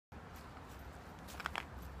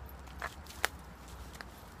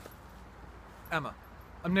Emma,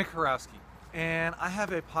 I'm Nick Horowski, and I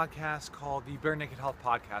have a podcast called the Bare Naked Health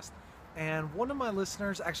Podcast. And one of my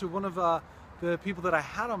listeners, actually one of the people that I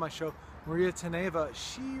had on my show, Maria Teneva,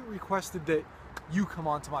 she requested that you come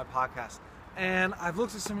onto my podcast. And I've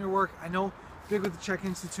looked at some of your work. I know Big with the Check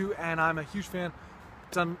Institute, and I'm a huge fan.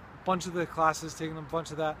 Done a bunch of the classes, taken a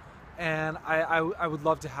bunch of that, and I would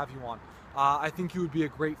love to have you on. I think you would be a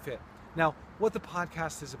great fit. Now, what the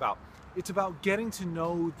podcast is about, it's about getting to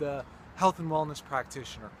know the health and wellness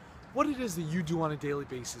practitioner, what it is that you do on a daily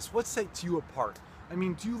basis, what sets you apart. I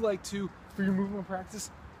mean, do you like to, for your movement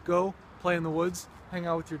practice, go play in the woods, hang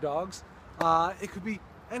out with your dogs? It could be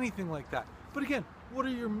anything like that. But again, what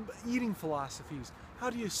are your eating philosophies?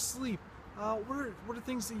 How do you sleep? What are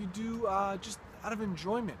things that you do just out of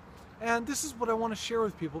enjoyment? And this is what I want to share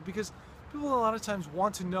with people, because people a lot of times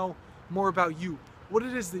want to know more about you, what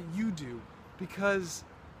it is that you do, because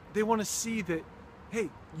they want to see that, hey,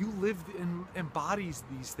 you live and embodies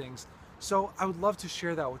these things. So I would love to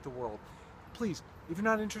share that with the world. Please, if you're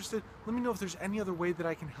not interested, let me know if there's any other way that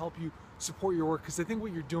I can help you support your work, because I think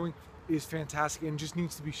what you're doing is fantastic and just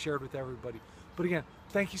needs to be shared with everybody. But again,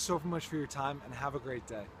 thank you so much for your time, and have a great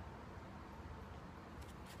day.